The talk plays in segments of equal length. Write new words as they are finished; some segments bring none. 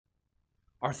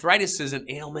Arthritis is an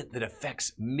ailment that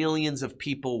affects millions of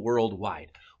people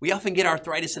worldwide. We often get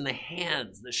arthritis in the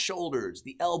hands, the shoulders,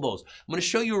 the elbows. I'm going to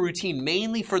show you a routine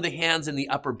mainly for the hands and the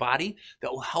upper body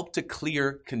that will help to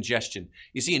clear congestion.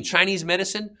 You see, in Chinese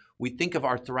medicine, we think of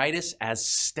arthritis as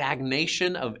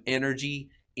stagnation of energy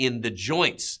in the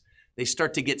joints. They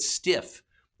start to get stiff.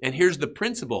 And here's the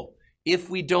principle. If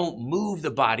we don't move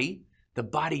the body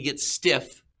gets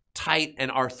stiff, tight,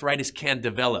 and arthritis can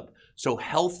develop. So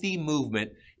healthy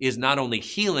movement is not only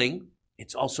healing,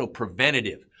 it's also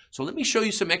preventative. So let me show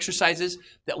you some exercises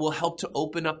that will help to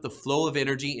open up the flow of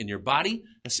energy in your body,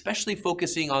 especially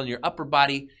focusing on your upper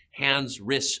body, hands,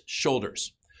 wrists,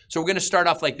 shoulders. So we're going to start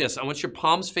off like this. I want your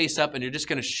palms face up and you're just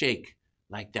going to shake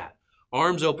like that.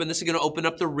 Arms open. This is going to open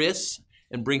up the wrists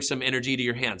and bring some energy to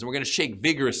your hands. And we're going to shake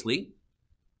vigorously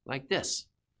like this.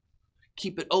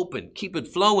 Keep it open. Keep it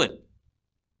flowing.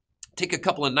 Take a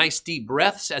couple of nice deep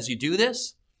breaths as you do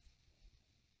this.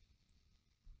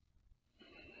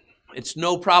 It's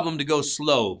no problem to go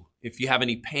slow. If you have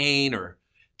any pain or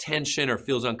tension or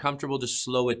feels uncomfortable, just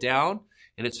slow it down,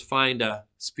 and it's fine to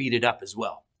speed it up as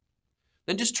well.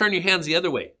 Then just turn your hands the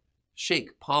other way.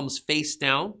 Shake, palms face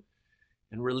down,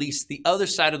 and release the other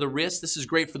side of the wrist. This is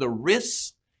great for the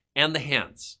wrists and the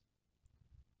hands.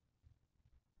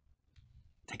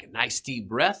 Take a nice deep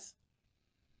breath.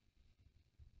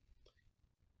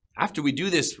 After we do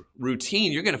this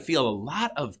routine, you're going to feel a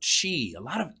lot of qi, a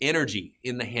lot of energy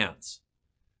in the hands.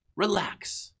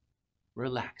 Relax,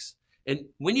 relax. And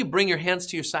when you bring your hands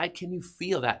to your side, can you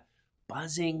feel that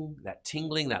buzzing, that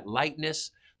tingling, that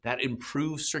lightness, that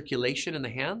improved circulation in the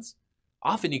hands?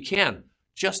 Often you can,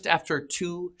 just after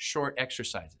 2 short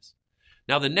exercises.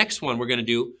 Now the next one we're going to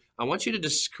do, I want you to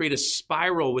just create a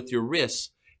spiral with your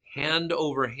wrists, hand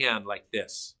over hand like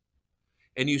this.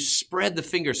 And you spread the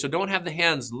fingers, so don't have the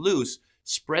hands loose.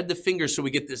 Spread the fingers so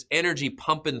we get this energy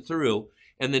pumping through,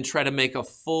 and then try to make a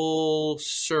full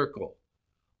circle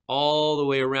all the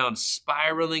way around,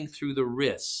 spiraling through the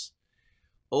wrists.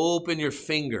 Open your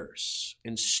fingers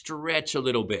and stretch a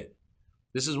little bit.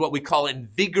 This is what we call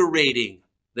invigorating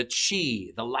the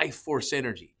qi, the life force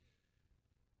energy.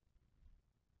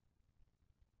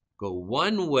 Go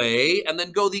one way and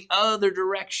then go the other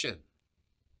direction.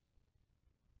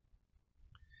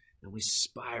 And we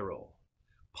spiral,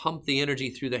 pump the energy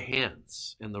through the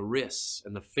hands and the wrists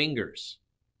and the fingers.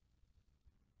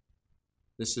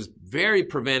 This is very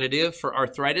preventative for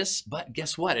arthritis, but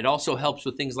guess what? It also helps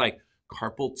with things like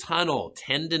carpal tunnel,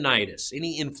 tendinitis,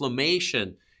 any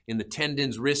inflammation in the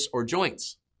tendons, wrists, or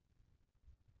joints.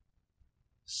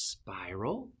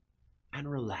 Spiral and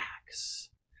relax.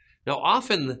 Now,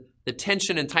 often the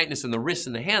tension and tightness in the wrists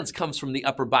and the hands comes from the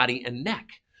upper body and neck.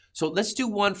 So let's do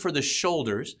one for the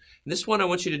shoulders. And this one, I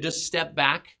want you to just step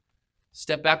back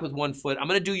with one foot. I'm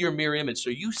going to do your mirror image. So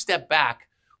you step back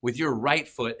with your right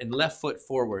foot and left foot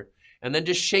forward, and then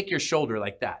just shake your shoulder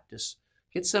like that. Just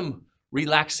get some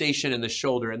relaxation in the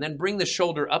shoulder, and then bring the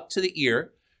shoulder up to the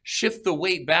ear, shift the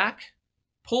weight back,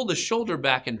 pull the shoulder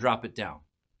back and drop it down.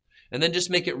 And then just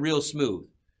make it real smooth.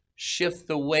 Shift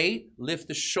the weight, lift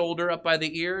the shoulder up by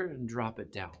the ear and drop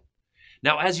it down.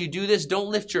 Now, as you do this,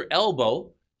 don't lift your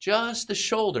elbow. Just the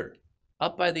shoulder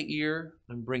up by the ear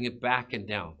and bring it back and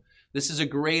down. This is a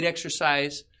great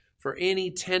exercise for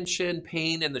any tension,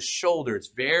 pain in the shoulder.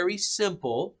 It's very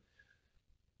simple,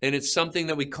 and it's something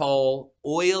that we call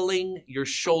oiling your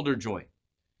shoulder joint.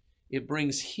 It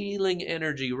brings healing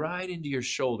energy right into your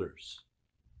shoulders.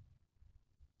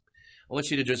 I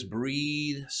want you to just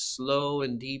breathe slow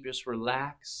and deep, just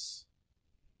relax.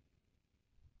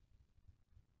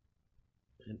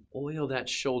 And oil that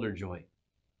shoulder joint.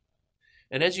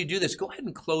 And as you do this, go ahead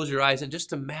and close your eyes and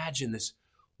just imagine this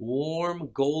warm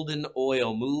golden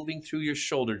oil moving through your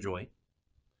shoulder joint,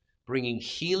 bringing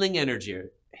healing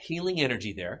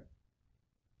energy there,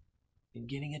 and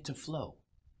getting it to flow.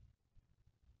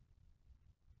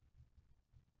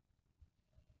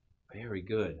 Very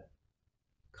good.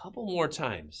 Couple more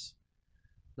times.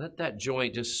 Let that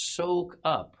joint just soak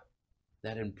up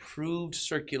that improved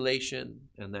circulation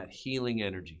and that healing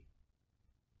energy.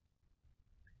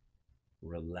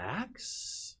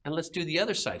 Relax, and let's do the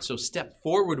other side. So step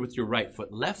forward with your right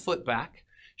foot, left foot back.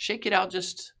 Shake it out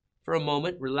just for a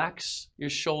moment. Relax your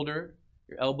shoulder,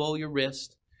 your elbow, your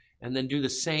wrist, and then do the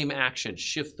same action.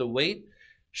 Shift the weight.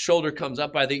 Shoulder comes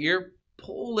up by the ear.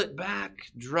 Pull it back,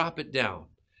 drop it down.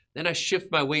 Then I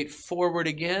shift my weight forward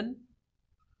again.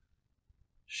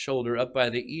 Shoulder up by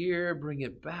the ear, bring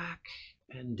it back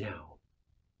and down.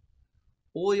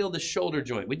 Oil the shoulder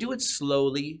joint. We do it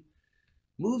slowly.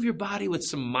 Move your body with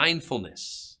some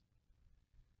mindfulness.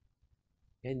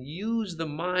 And use the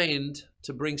mind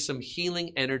to bring some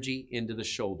healing energy into the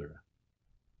shoulder.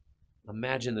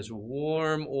 Imagine this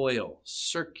warm oil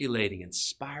circulating and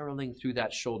spiraling through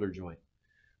that shoulder joint,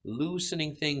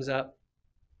 loosening things up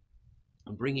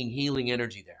and bringing healing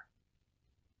energy there.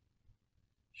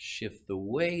 Shift the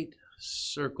weight,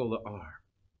 circle the arm.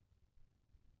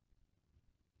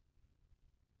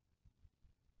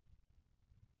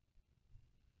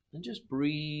 And just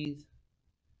breathe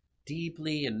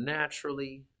deeply and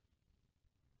naturally.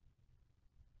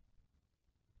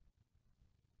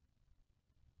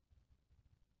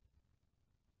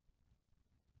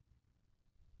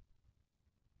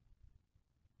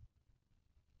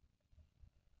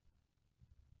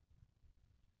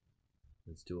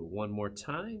 Let's do it one more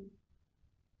time.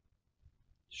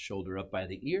 Shoulder up by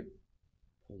the ear.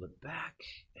 Pull it back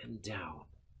and down.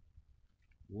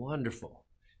 Wonderful.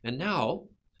 And now,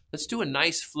 let's do a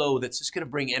nice flow that's just going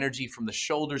to bring energy from the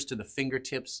shoulders to the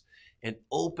fingertips and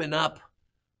open up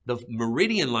the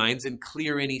meridian lines and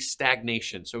clear any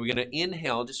stagnation. So we're going to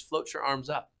inhale, just float your arms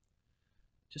up,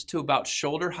 just to about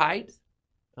shoulder height,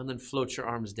 and then float your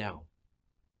arms down.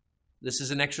 This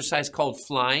is an exercise called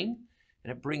flying,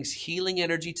 and it brings healing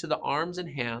energy to the arms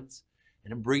and hands,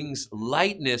 and it brings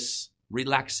lightness,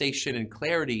 relaxation, and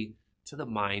clarity to the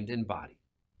mind and body.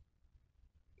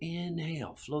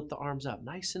 Inhale, float the arms up,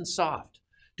 nice and soft.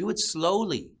 Do it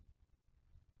slowly.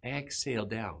 Exhale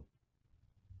down.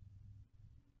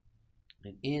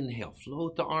 And inhale,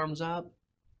 float the arms up.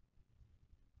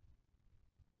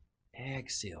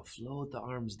 Exhale, float the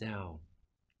arms down.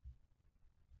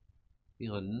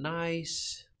 Feel a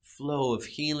nice flow of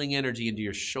healing energy into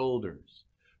your shoulders,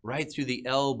 right through the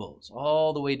elbows,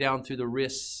 all the way down through the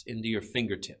wrists into your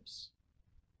fingertips.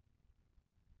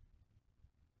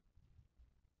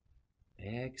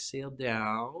 Exhale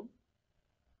down.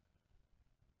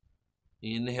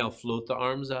 Inhale, float the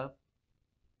arms up.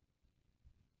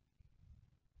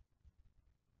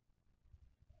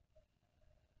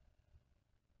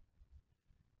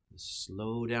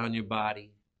 Slow down your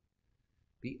body.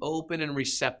 Be open and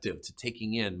receptive to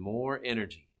taking in more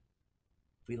energy.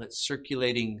 Feel it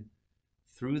circulating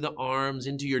through the arms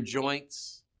into your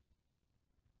joints.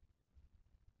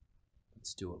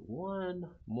 Let's do it one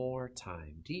more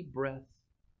time. Deep breath.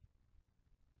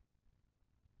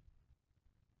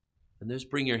 And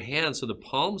just bring your hands so the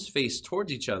palms face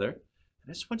towards each other.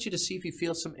 I just want you to see if you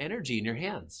feel some energy in your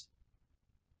hands.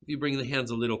 If you bring the hands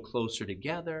a little closer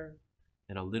together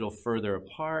and a little further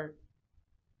apart.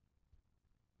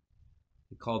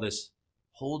 We call this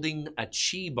holding a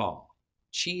Qi ball.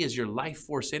 Qi is your life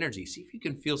force energy. See if you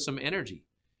can feel some energy.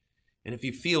 And if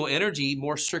you feel energy,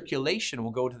 more circulation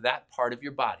will go to that part of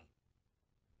your body.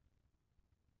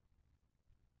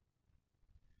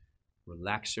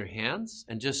 Relax your hands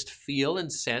and just feel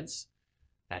and sense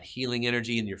that healing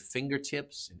energy in your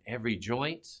fingertips, in every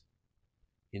joint,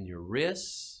 in your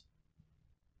wrists,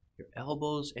 your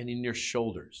elbows, and in your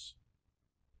shoulders.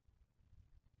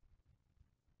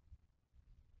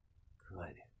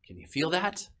 Good. Can you feel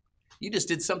that? You just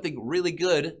did something really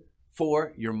good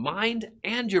for your mind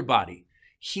and your body.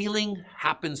 Healing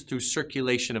happens through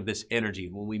circulation of this energy.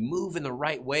 When we move in the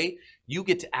right way, you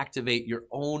get to activate your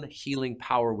own healing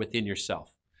power within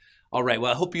yourself. All right,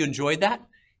 well, I hope you enjoyed that.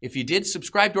 If you did,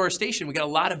 subscribe to our station. We got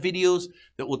a lot of videos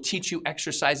that will teach you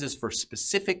exercises for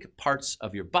specific parts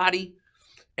of your body.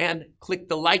 And click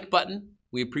the like button.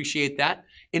 We appreciate that.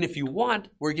 And if you want,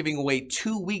 we're giving away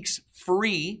 2 weeks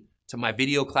free to my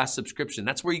video class subscription.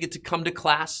 That's where you get to come to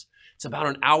class. It's about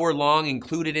an hour long.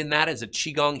 Included in that is a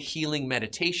Qigong healing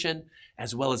meditation,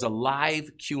 as well as a live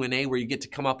Q&A where you get to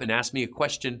come up and ask me a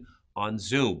question on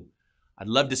Zoom. I'd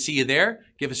love to see you there.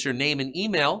 Give us your name and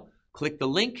email. Click the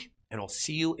link, and I'll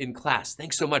see you in class.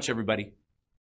 Thanks so much, everybody.